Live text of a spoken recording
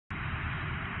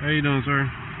How you doing, sir?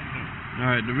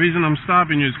 Alright, the reason I'm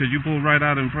stopping you is because you pulled right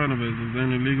out in front of us. Is there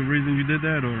any legal reason you did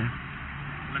that, or?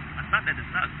 I stopped at the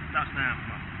stop sign.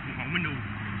 My window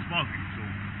was foggy, so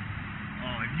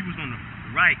if you was on the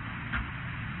right,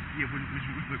 yeah, which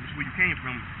where you came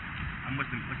from, I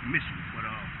must have missed you. But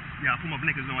yeah, I put my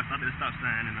blinkers on. I stopped at the stop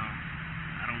sign, and I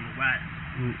don't know why.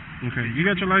 Okay, you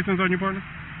got your license on your partner?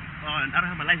 I don't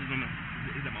have my license on me.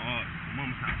 It's at my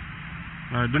mom's house.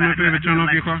 Alright, do me a favor, turn off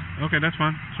your car. Okay, that's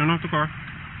fine. Turn off the car.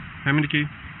 Hand me the key.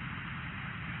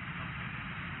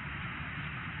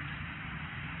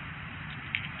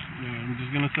 Yeah, I'm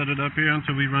just gonna set it up here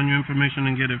until we run your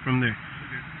information and get it from there.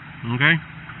 Okay?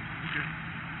 Okay.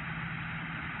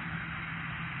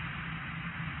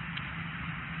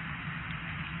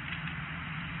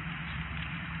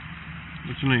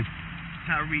 What's your name?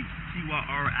 Tyrie,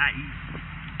 Tyrie.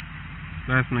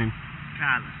 Last name?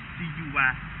 Cuyler,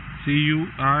 C-U-I.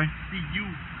 C-U-I?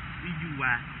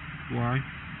 C-U-C-U-I. Y?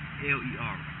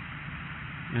 L-E-R.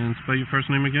 And spell your first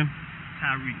name again?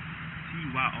 Tyrie,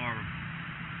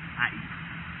 T-Y-R-I-E.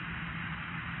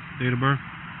 Date of birth?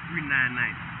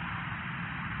 399.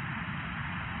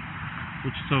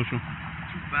 What's your social?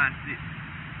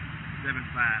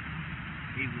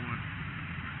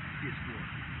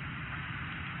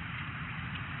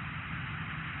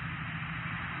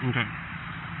 256-75-81-64. Okay.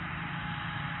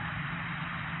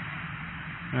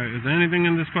 Alright, is there anything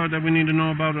in this card that we need to know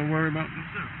about or worry about? Yes,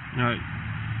 sir. Alright.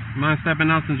 Mind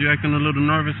stepping out since you're acting a little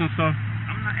nervous and stuff?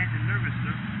 I'm not acting nervous,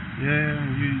 sir. Yeah,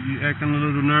 you acting a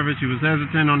little nervous. You was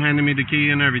hesitant on handing me the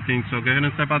key and everything, so go ahead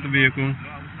and step out the vehicle. No,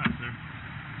 I was not, sir.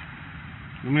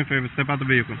 Do me a favor, step out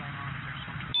the vehicle.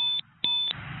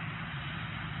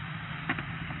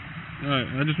 Alright,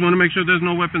 I just want to make sure there's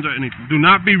no weapons or anything. Do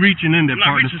not be reaching in there, I'm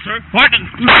not partner. reaching, sir. Partner!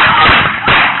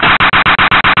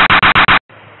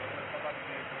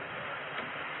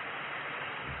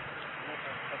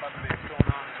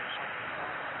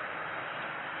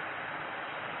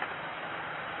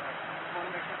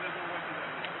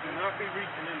 Do not be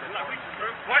reaching in there. I'm not reaching,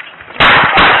 sir. What?